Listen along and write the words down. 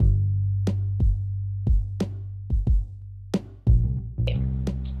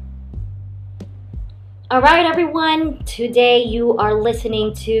All right, everyone. Today you are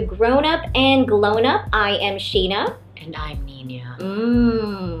listening to Grown Up and Glown Up. I am Sheena. And I'm Nina.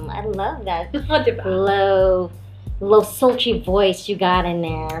 I love that Diba? low sultry voice you got in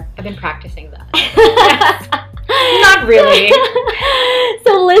there. I've been practicing that. Not really.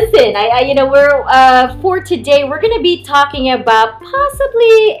 So listen, we're for today we're gonna be talking about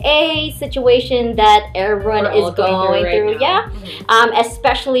possibly a situation that everyone We're is all going through right now.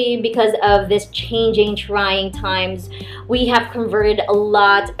 Especially because of this changing, trying times. We have converted a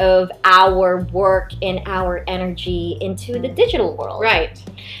lot of our work and our energy into the digital world. Right.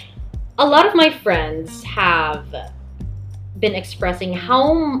 A lot of my friends have been expressing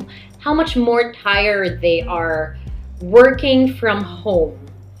how much more tired they are working from home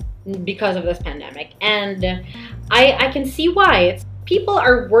because of this pandemic, and I can see why. People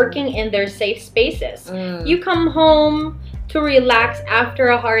are working in their safe spaces. You come home to relax after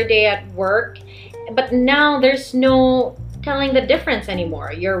a hard day at work, but now there's no telling the difference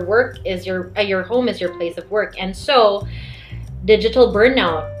anymore. Your work is your home is your place of work, and so digital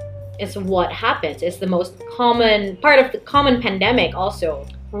burnout is what happens. It's the most common part of the common pandemic also.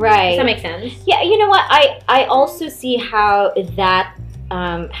 Right. Does that make sense? Yeah, you know what? I also see how that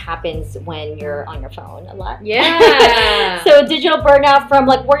happens when you're on your phone a lot. Yeah. So digital burnout from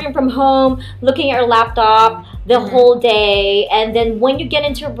like working from home, looking at your laptop the whole day, and then when you get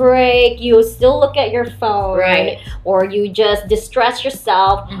into a break, you still look at your phone, Right. or you just distress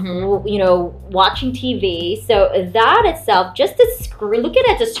yourself, watching TV. So that itself, just looking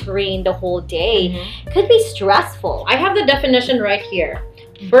at the screen the whole day, could be stressful. I have the definition right here.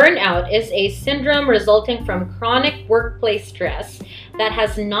 Burnout is a syndrome resulting from chronic workplace stress that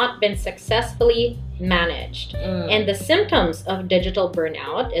has not been successfully managed. And the symptoms of digital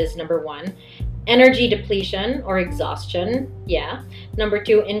burnout is number 1, energy depletion or exhaustion. Yeah. Number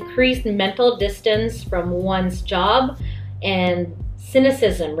 2, increased mental distance from one's job and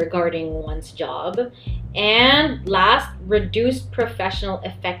cynicism regarding one's job. And last, reduced professional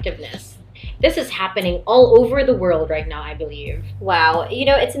effectiveness. This is happening all over the world right now, I believe. Wow.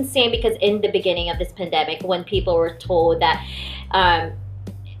 It's insane because in the beginning of this pandemic, when people were told that,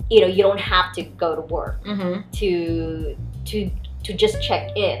 you don't have to go to work to just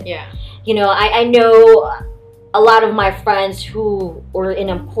check in. Yeah. I know a lot of my friends who were in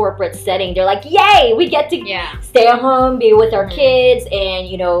a corporate setting, they're like, yay, we get to stay at home, be with our kids, and,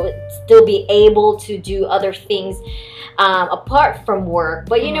 still be able to do other things apart from work.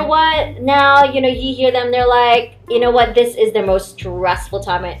 But you know what? Now, you hear them, they're like, you know what? This is the most stressful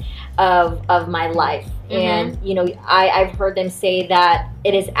time of my life. And, I've heard them say that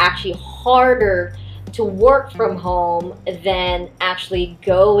it is actually harder to work from home than actually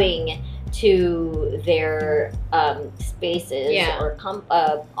going to their spaces or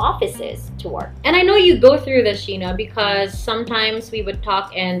offices to work. And I know you go through this, Sheena, because sometimes we would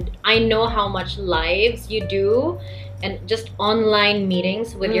talk, and I know how much lives you do and just online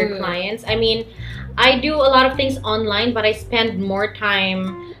meetings with your clients. I mean, I do a lot of things online, but I spend more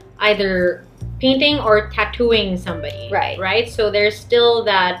time either painting or tattooing somebody. Right? So there's still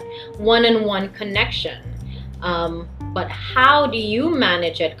that one-on-one connection. But how do you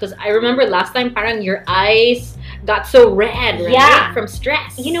manage it? Because I remember last time, parang your eyes got so red, right? Yeah. From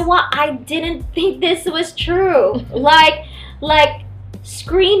stress. You know what? I didn't think this was true. like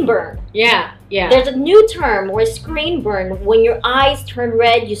screen burn. Yeah. There's a new term where screen burn. When your eyes turn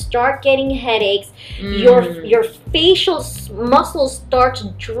red, you start getting headaches. Your facial muscles starts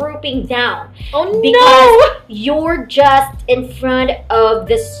drooping down. Oh no! Because you're just in front of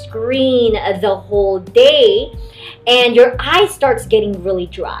the screen the whole day, and your eye starts getting really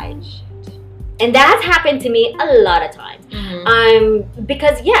dry. And that's happened to me a lot of times.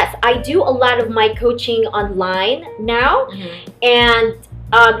 Because yes, I do a lot of my coaching online now, and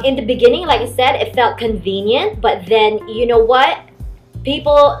in the beginning, like I said, it felt convenient. But then, you know what?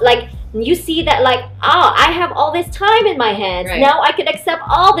 People, like, you see that, like, oh, I have all this time in my hands. Right. Now I can accept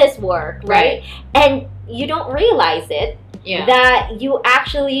all this work, right? And you don't realize it, that you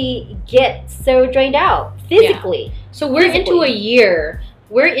actually get so drained out physically. So we're into a year.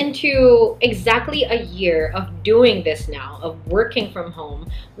 We're into exactly a year of doing this now, of working from home.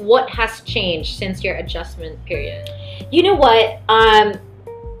 What has changed since your adjustment period? You know what?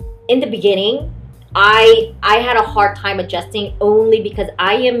 In the beginning, I had a hard time adjusting only because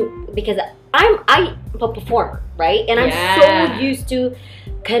I'm a performer, right? And I'm so used to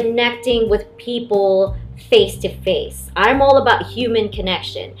connecting with people face to face. I'm all about human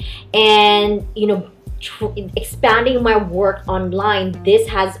connection, and expanding my work online, this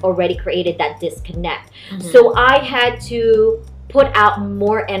has already created that disconnect. So I had to put out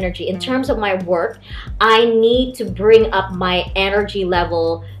more energy. In terms of my work, I need to bring up my energy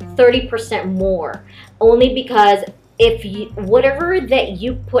level 30% more. Only because if you, whatever that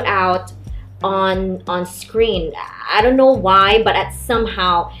you put out on screen, I don't know why, but at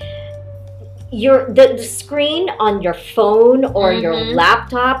somehow the screen on your phone or your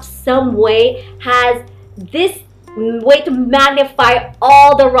laptop some way has this way to magnify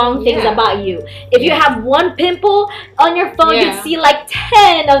all the wrong things about you. If you have one pimple on your phone, you can see like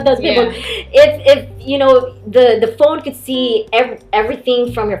 10 of those pimples. If you know, the phone could see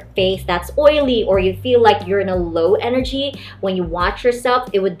everything from your face that's oily, or you feel like you're in a low energy, when you watch yourself,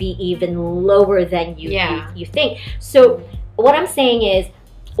 it would be even lower than you think. So what I'm saying is,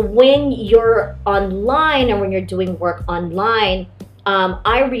 when you're online and when you're doing work online,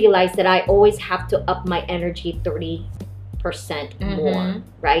 I realize that I always have to up my energy 30% more,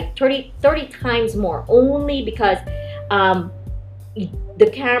 right? 30 times more, only because the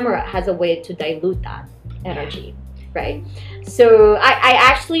camera has a way to dilute that energy, right? So I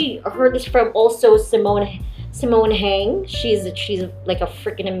actually heard this from also Simone Hang. She's like a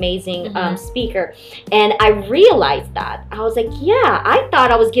freaking amazing speaker, and I realized that. I was like, yeah, I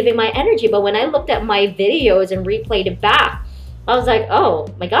thought I was giving my energy, but when I looked at my videos and replayed it back, I was like, oh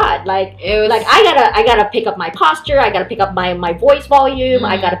my god, like I gotta pick up my posture, I gotta pick up my voice volume,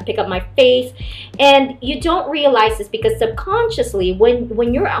 I gotta pick up my face. And you don't realize this because subconsciously,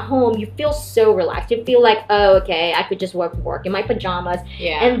 when you're at home, you feel so relaxed. You feel like, oh, okay, I could just work in my pajamas.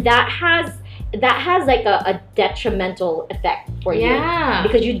 And that has like a detrimental effect for you,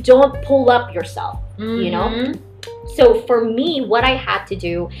 because you don't pull up yourself, you know. So for me, what I had to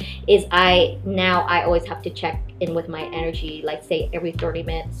do is I always have to check in with my energy, like say every 30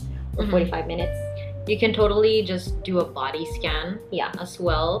 minutes or 45 minutes. You can totally just do a body scan as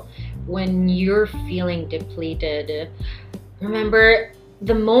well when you're feeling depleted. Remember,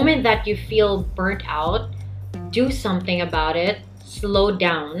 the moment that you feel burnt out, do something about it. Slow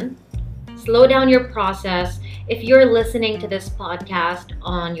down your process. If you're listening to this podcast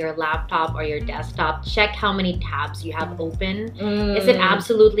on your laptop or your desktop, check how many tabs you have open. Is it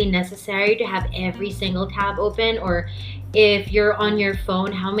absolutely necessary to have every single tab open? Or if you're on your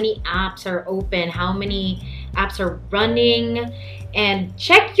phone, how many apps are open? How many apps are running? And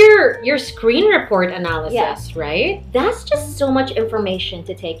check your screen report analysis, right? That's just so much information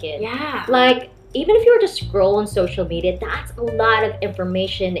to take in. Like, even if you were to scroll on social media, that's a lot of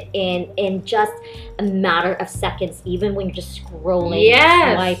information in just a matter of seconds, even when you're just scrolling,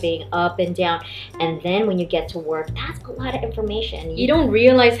 swiping up and down. And then when you get to work, that's a lot of information. You don't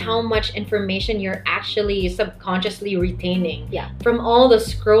realize how much information you're actually subconsciously retaining from all the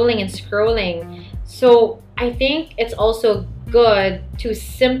scrolling. So I think it's also good to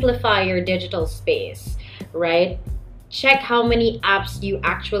simplify your digital space, right? Check how many apps you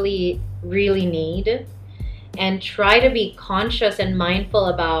actually really need, and try to be conscious and mindful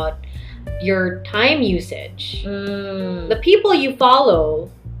about your time usage. The people you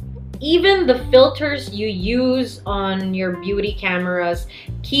follow, even the filters you use on your beauty cameras,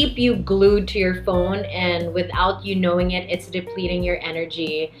 keep you glued to your phone, and without you knowing it, it's depleting your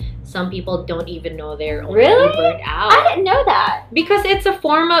energy. Some people don't even know they're already burnt out. I didn't know that. Because it's a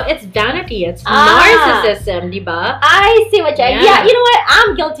form of, it's vanity, it's narcissism, diba? I see what you're you know what?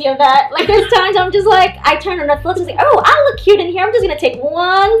 I'm guilty of that. Like, there's times I'm just like, I turn on Netflix and say, oh, I look cute in here. I'm just going to take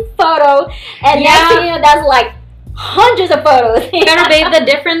one photo. And next thing you know, that's like hundreds of photos. Pero babe, the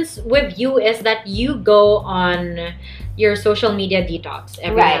difference with you is that you go on your social media detox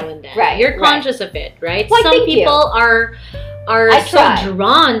every now and then. You're conscious of it, right? Well, some people are so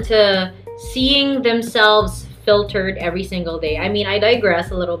drawn to seeing themselves filtered every single day. I mean, I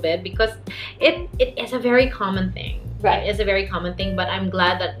digress a little bit because it is a very common thing. It is a very common thing, but I'm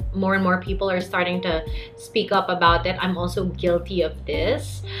glad that more and more people are starting to speak up about it. I'm also guilty of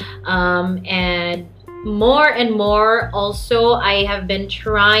this. And more also, I have been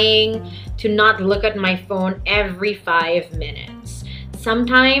trying to not look at my phone every 5 minutes.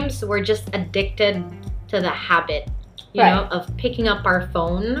 Sometimes we're just addicted to the habit, you know, of picking up our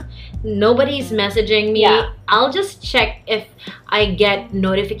phone. Nobody's messaging me. I'll just check if I get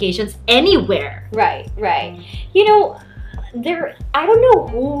notifications anywhere. You know, I don't know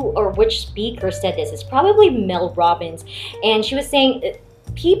who or which speaker said this. It's probably Mel Robbins, and she was saying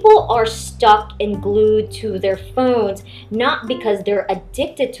people are stuck and glued to their phones not because they're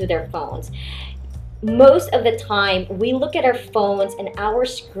addicted to their phones. Most of the time, we look at our phones and our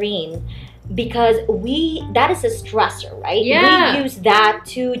screen because that is a stressor, right? We use that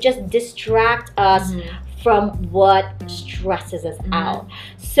to just distract us from what stresses us out.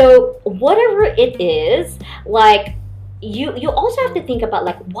 So whatever it is, like, you also have to think about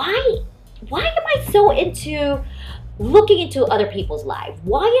like why am I so into looking into other people's lives?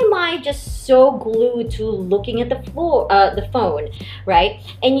 Why am I just so glued to looking at the phone, right?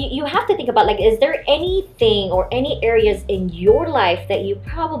 And you have to think about like, is there anything or any areas in your life that you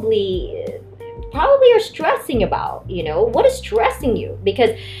probably are stressing about? What is stressing you?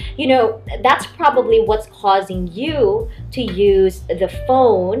 Because that's probably what's causing you to use the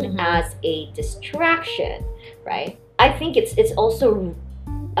phone as a distraction, right? I think it's also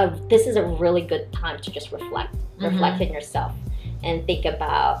this is a really good time to just reflect in yourself and think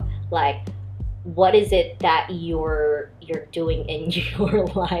about like, what is it that you're doing in your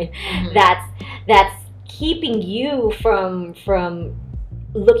life that's keeping you from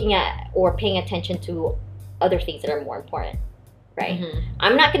looking at or paying attention to other things that are more important, right?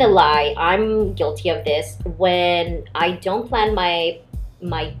 I'm not gonna lie, I'm guilty of this. When I don't plan my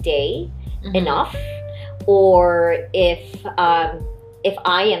day enough, or if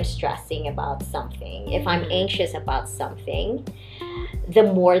I am stressing about something, if I'm anxious about something, the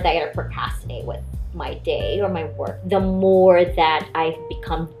more that I procrastinate with my day or my work, the more that I've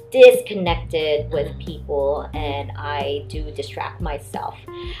become disconnected with people, and I do distract myself,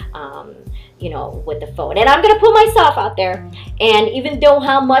 with the phone. And I'm gonna put myself out there. And even though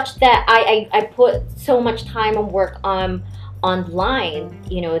how much that I put so much time and work online,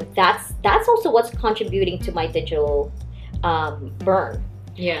 that's also what's contributing to my digital burn.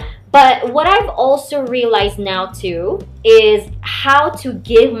 Yeah. But what I've also realized now too is how to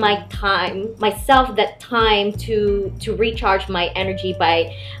give myself that time to recharge my energy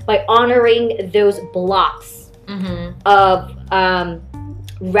by honoring those blocks of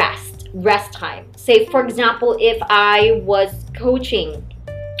rest time. Say for example, if I was coaching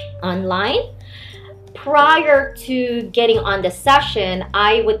online, prior to getting on the session,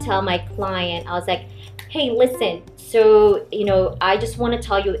 I would tell my client, I was like, hey, listen, so, I just want to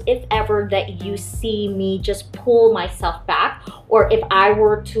tell you, if ever that you see me just pull myself back, or if I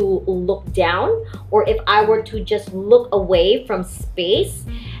were to look down, or if I were to just look away from space,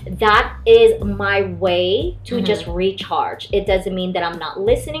 that is my way to just recharge. It doesn't mean that I'm not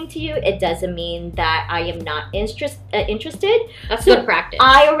listening to you. It doesn't mean that I am not interested. That's good practice.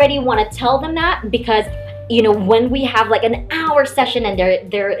 I already want to tell them that, because, when we have like an hour session and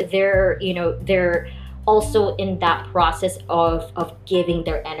they're also in that process of giving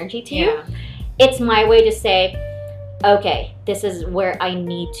their energy to you, it's my way to say, okay, this is where I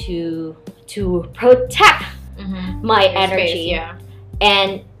need to protect my energy,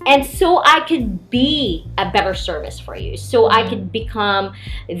 and so I could be a better service for you, so I could become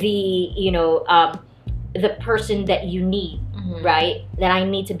the the person that you need, right? That I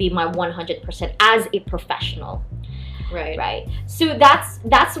need to be my 100% as a professional. Right. So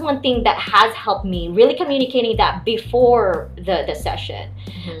that's one thing that has helped me, really communicating that before the session.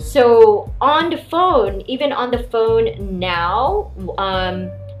 So even on the phone now,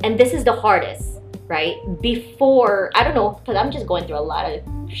 and this is the hardest, right? Before, I don't know, because I'm just going through a lot of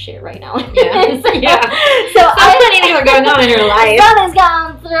shit right now. Yeah. So many things are going on in your life. Something's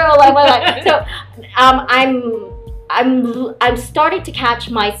gone through like my life. So I'm starting to catch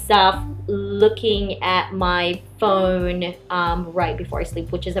myself looking at my phone right before I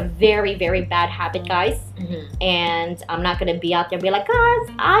sleep, which is a very, very bad habit, guys. And I'm not gonna be out there and be like, guys,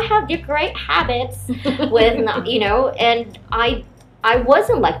 I have the great habits with and I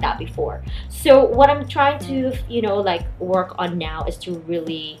wasn't like that before. So what I'm trying to work on now is to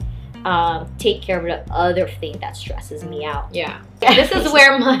really take care of the other thing that stresses me out. This is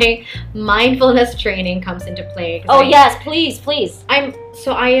where my mindfulness training comes into play. Yes, please. I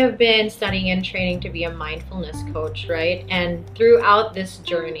have been studying and training to be a mindfulness coach, right? And throughout this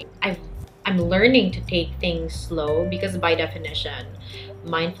journey, I'm learning to take things slow, because by definition,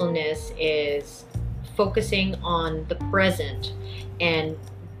 mindfulness is focusing on the present and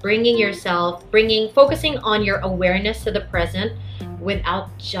focusing on your awareness to the present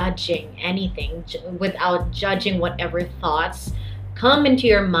without judging anything, without judging whatever thoughts come into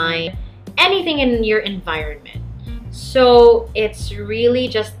your mind, anything in your environment. So it's really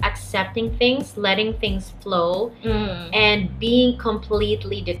just accepting things, letting things flow, and being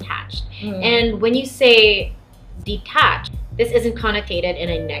completely detached. And when you say detached, this isn't connotated in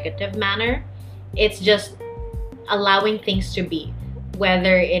a negative manner. It's just allowing things to be,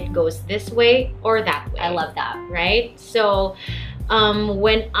 whether it goes this way or that way. I love that. Right? So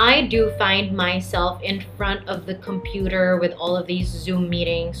when I do find myself in front of the computer with all of these Zoom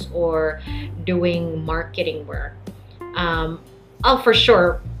meetings or doing marketing work, I'll for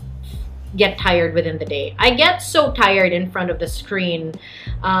sure get tired within the day. I get so tired in front of the screen,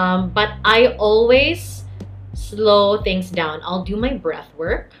 but I always slow things down. I'll do my breath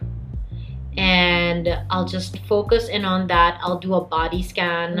work and I'll just focus in on that. I'll do a body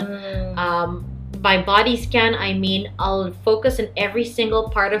scan. By body scan, I mean I'll focus in every single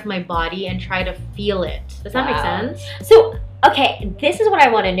part of my body and try to feel it. Does that make sense? So, okay, this is what I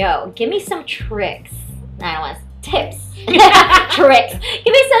want to know. Give me some tricks. I don't want tips. Tricks.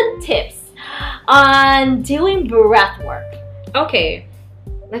 Give me some tips on doing breath work. Okay,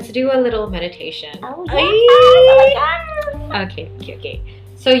 let's do a little meditation. Oh, yes. Oh my God. Okay.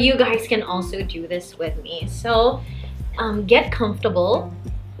 So you guys can also do this with me. So get comfortable,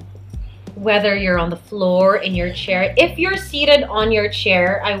 whether you're on the floor, in your chair. If you're seated on your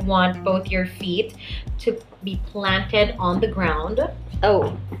chair, I want both your feet to be planted on the ground.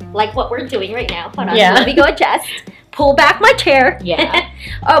 Oh, like what we're doing right now. Hold on. Yeah. Let me go adjust. Pull back my chair. Yeah.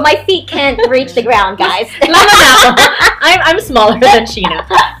 Oh, my feet can't reach the ground, guys. No. I'm smaller than Sheena.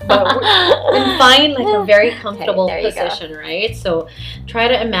 But we find like a very comfortable position, right? So try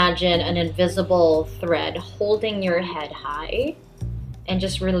to imagine an invisible thread holding your head high and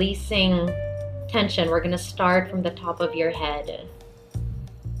just releasing tension. We're going to start from the top of your head.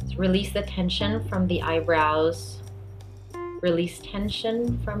 So release the tension from the eyebrows. Release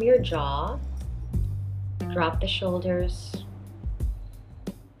tension from your jaw. Drop the shoulders.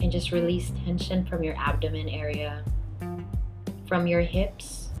 And just release tension from your abdomen area. From your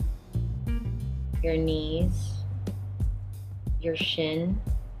hips, your knees, your shin.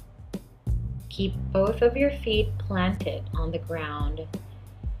 Keep both of your feet planted on the ground.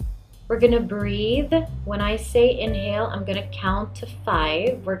 We're gonna breathe. When I say inhale, I'm gonna count to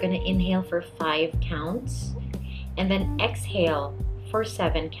 5. We're gonna inhale for 5 counts. And then exhale for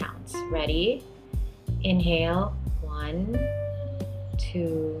 7 counts. Ready? Inhale. 1,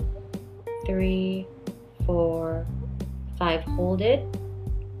 2, 3, 4, 5. Hold it.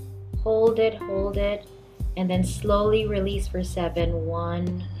 Hold it. And then slowly release for 7.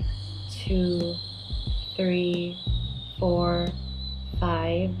 1, 2, 3, 4,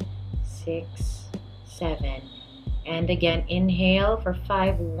 5, 6, 7. And again, inhale for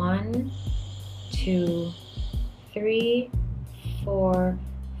 5. 1, 2, 3, 4,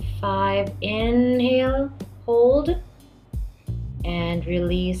 5. Inhale, hold, and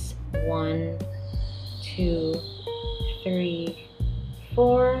release. 1, 2, 3,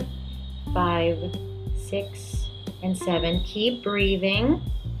 4, 5, 6, and 7. Keep breathing.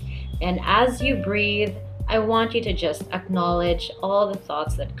 And as you breathe, I want you to just acknowledge all the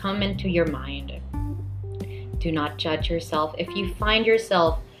thoughts that come into your mind. Do not judge yourself. If you find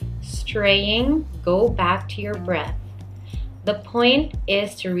yourself straying, go back to your breath. The point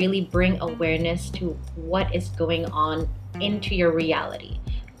is to really bring awareness to what is going on into your reality,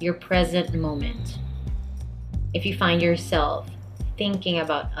 your present moment. If you find yourself thinking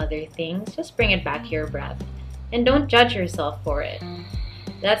about other things, just bring it back to your breath and don't judge yourself for it.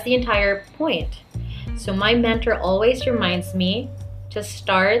 That's the entire point. So my mentor always reminds me to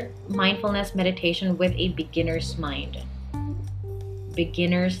start mindfulness meditation with a beginner's mind,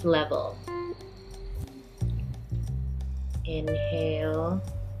 beginner's level. Inhale.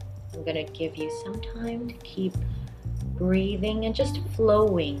 I'm gonna give you some time to keep breathing and just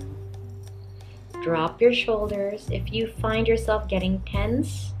flowing. Drop your shoulders. If you find yourself getting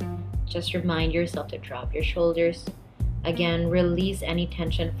tense, just remind yourself to drop your shoulders. Again, release any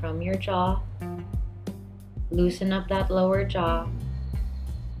tension from your jaw. Loosen up that lower jaw.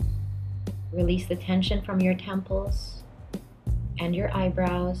 Release the tension from your temples and your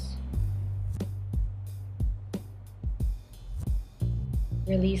eyebrows.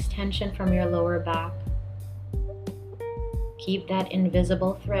 Release tension from your lower back. Keep that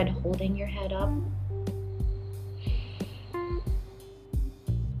invisible thread holding your head up.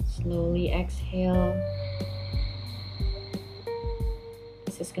 Slowly exhale.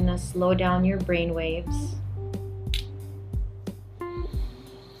 This is gonna slow down your brain waves.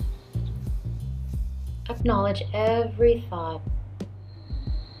 Acknowledge every thought.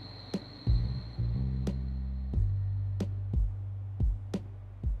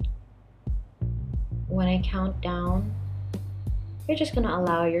 When I count down, you're just going to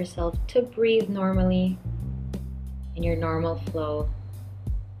allow yourself to breathe normally in your normal flow.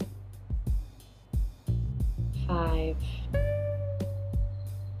 5,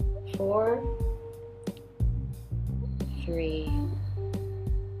 4, 3,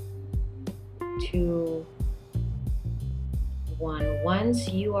 2, 1. Once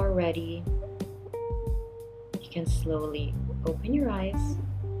you are ready, you can slowly open your eyes.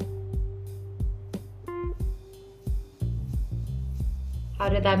 How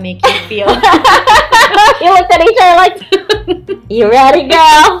did that make you feel? You looked at each other like, you ready,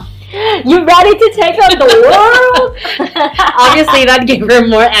 girl? You ready to take on the world? Obviously, that gave her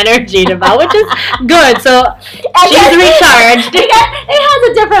more energy, which is good. So she's recharged. It has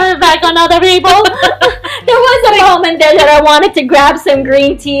a different effect on other people. There was a moment there that I wanted to grab some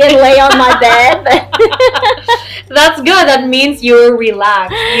green tea and lay on my bed. That's good. That means you were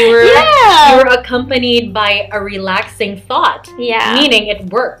relaxed. You were accompanied by a relaxing thought. Yeah. Meaning it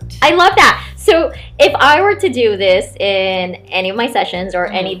worked. I love that. So if I were to do this in any of my sessions or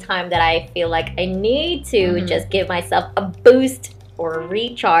any time that I feel like I need to just give myself a boost or a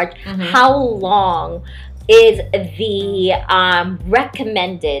recharge, how long is the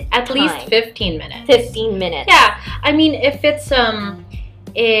recommended At time? least 15 minutes. 15 minutes. Yeah. I mean, if it's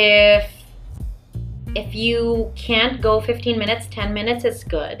if you can't go 15 minutes, 10 minutes is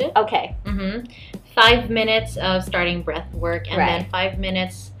good. Okay. 5 minutes of starting breath work, and Right. then 5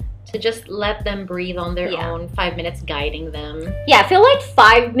 minutes to just let them breathe on their own. 5 minutes guiding them. Yeah, I feel like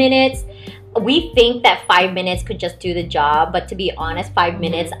 5 minutes, we think that 5 minutes could just do the job, but to be honest, 5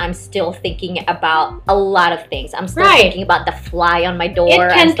 minutes, I'm still thinking about a lot of things. I'm still thinking about the fly on my door.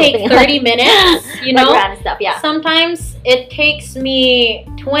 It can take 30 minutes, you know? Like random stuff, yeah. Sometimes it takes me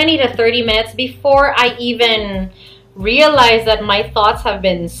 20 to 30 minutes before I even realize that my thoughts have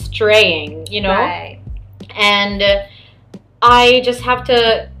been straying, you know? Right. And I just have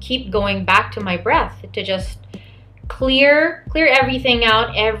to keep going back to my breath to just clear everything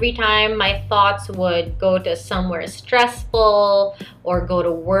out. Every time my thoughts would go to somewhere stressful or go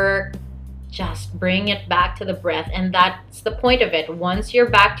to work, just bring it back to the breath. And that's the point of it. Once you're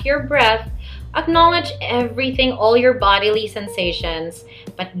back to your breath, acknowledge everything, all your bodily sensations,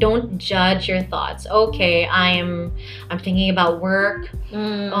 but don't judge your thoughts. Okay, I'm thinking about work.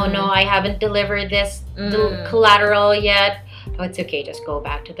 Oh no, I haven't delivered this collateral yet. Oh, it's okay, just go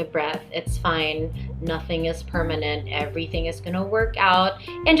back to the breath. It's fine. Nothing is permanent. Everything is gonna work out.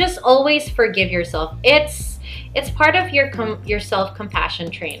 And just always forgive yourself. It's part of your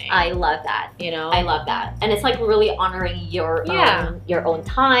self-compassion training. I love that. You know? I love that. And it's like really honoring your own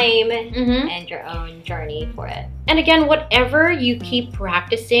time and your own journey for it. And again, whatever you keep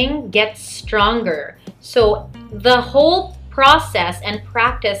practicing gets stronger. So the whole process and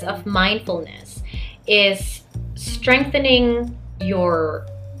practice of mindfulness is strengthening your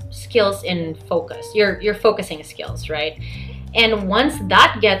skills in focus, your focusing skills, right? And once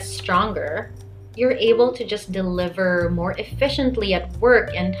that gets stronger, you're able to just deliver more efficiently at work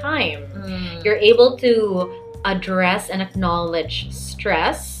and time. You're able to address and acknowledge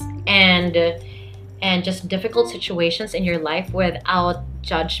stress and just difficult situations in your life without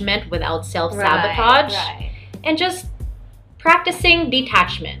judgment, without self-sabotage, and just practicing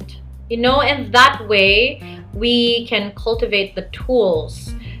detachment, you know? And that way we can cultivate the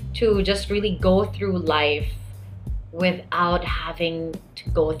tools to just really go through life without having to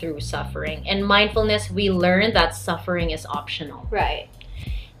go through suffering. And mindfulness, we learn that suffering is optional. Right.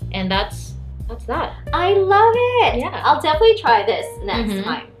 And that's that. I love it. Yeah. I'll definitely try this next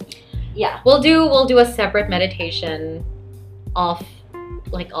time. Yeah. We'll do a separate meditation off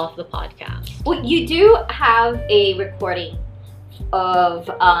the podcast. Well, you do have a recording of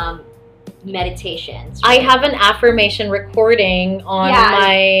meditations, right? I have an affirmation recording on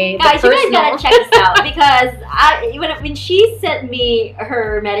my guys. You guys gotta check this out because when she sent me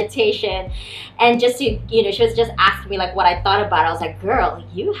her meditation, and just to she was just asking me like what I thought about it. I was like, girl,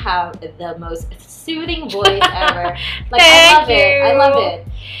 you have the most soothing voice ever. Like I love it.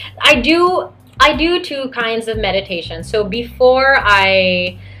 I do 2 kinds of meditation. So before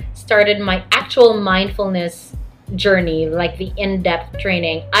I started my actual mindfulness journey, like the in-depth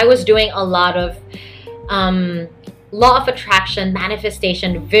training, I was doing a lot of law of attraction,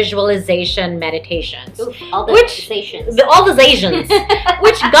 manifestation, visualization meditations. Oof, all the Zations.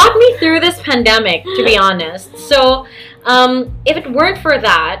 Which got me through this pandemic, to be honest. So if it weren't for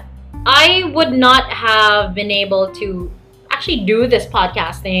that, I would not have been able to actually do this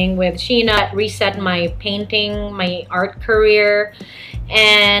podcasting with Sheena, reset my painting, my art career.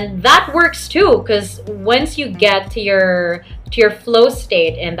 And that works too, because once you get to your flow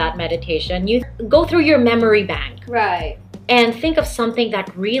state in that meditation, you go through your memory bank. Right. And think of something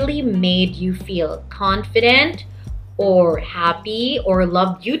that really made you feel confident or happy or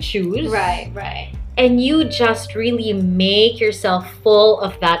loved, you choose. Right. And you just really make yourself full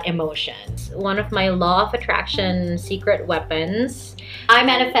of that emotions. One of my law of attraction secret weapons. I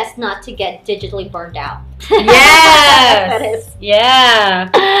manifest not to get digitally burned out. Yes! That is.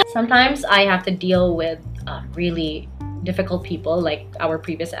 Yeah. Sometimes I have to deal with really difficult people, like our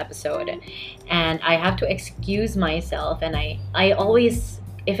previous episode. And I have to excuse myself. And I always,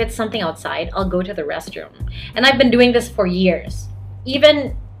 if it's something outside, I'll go to the restroom. And I've been doing this for years.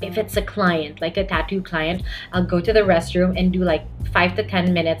 Even if it's a client, like a tattoo client, I'll go to the restroom and do like 5 to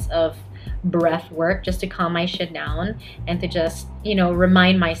 10 minutes of breath work just to calm my shit down and to just,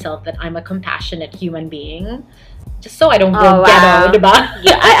 remind myself that I'm a compassionate human being. Just so I don't go ghetto, diba?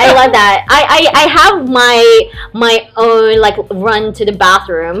 Yeah, I love that. I have my own like run to the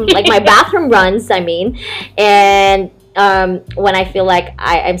bathroom, like my bathroom runs, I mean, and when I feel like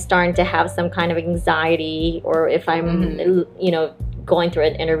I'm starting to have some kind of anxiety, or if I'm going through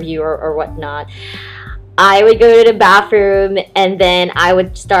an interview or whatnot, I would go to the bathroom and then I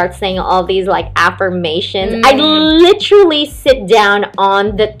would start saying all these like affirmations. I literally sit down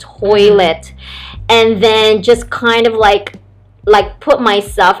on the toilet and then just kind of like put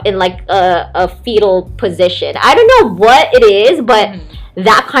myself in like a fetal position. I don't know what it is, but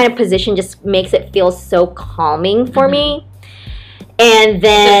that kind of position just makes it feel so calming for me. And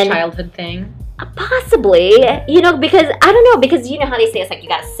then it's a childhood thing. Possibly, because I don't know, because you know how they say it's like you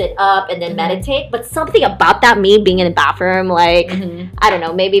gotta sit up and then meditate, but something about that, me being in the bathroom, like I don't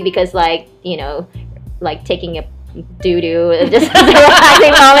know, maybe because like like taking a doo-doo just a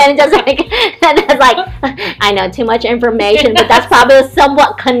relaxing moment, just like that's like, I know too much information, but that's probably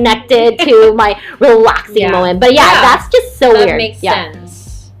somewhat connected to my relaxing moment. But that's just so weird. That makes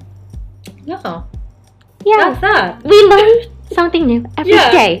sense. Yeah, that's that. We learn something new every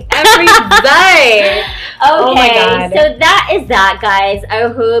day. Every day. Okay, oh my God. So that is that, guys. I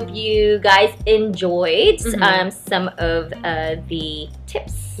hope you guys enjoyed some of the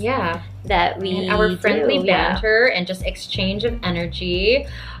tips. That we and our friendly banter and just exchange of energy.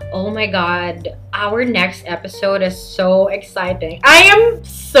 Oh my God, our next episode is so exciting. I am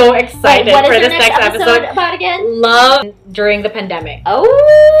so excited for this next episode about again. Love during the pandemic. Oh,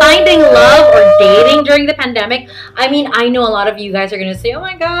 finding love or dating during the pandemic. I mean, I know a lot of you guys are gonna say, oh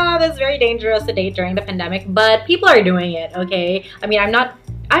my God, it's very dangerous to date during the pandemic, but people are doing it. Okay, I mean, I'm not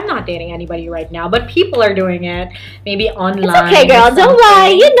dating anybody right now, but people are doing it. Maybe online. It's okay, girl. Don't lie.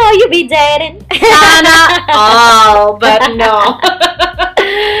 You be dating. Not all, but no.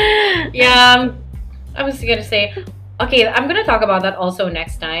 Yeah, I was gonna say, okay, I'm gonna talk about that also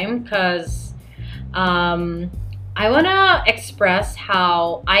next time, because I wanna express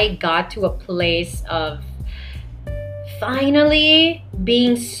how I got to a place of finally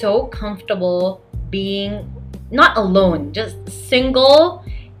being so comfortable being not alone, just single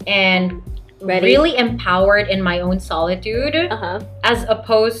and really empowered in my own solitude, as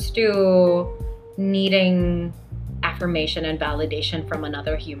opposed to needing affirmation and validation from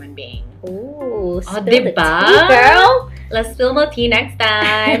another human being. Ooh, spill the tea, girl. Let's spill the tea next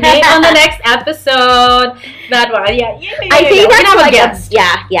time. Maybe on the next episode. That one, I think that's like a guest.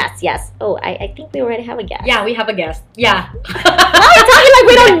 Yes. Oh, I think we already have a guest. Yeah, we have a guest. Yeah. Why are you talking like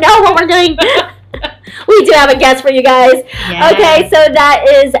we don't know what we're doing? We do have a guest for you guys. Yes. Okay, so that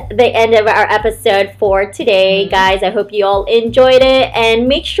is the end of our episode for today, guys. I hope you all enjoyed it, and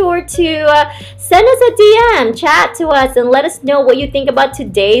make sure to send us a DM, chat to us, and let us know what you think about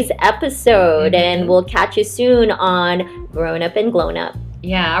today's episode. And we'll catch you soon on Grown Up and Glown Up.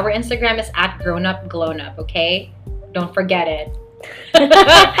 Yeah, our Instagram is @grownupglownup. Okay, don't forget it.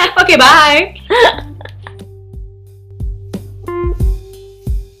 Okay, bye.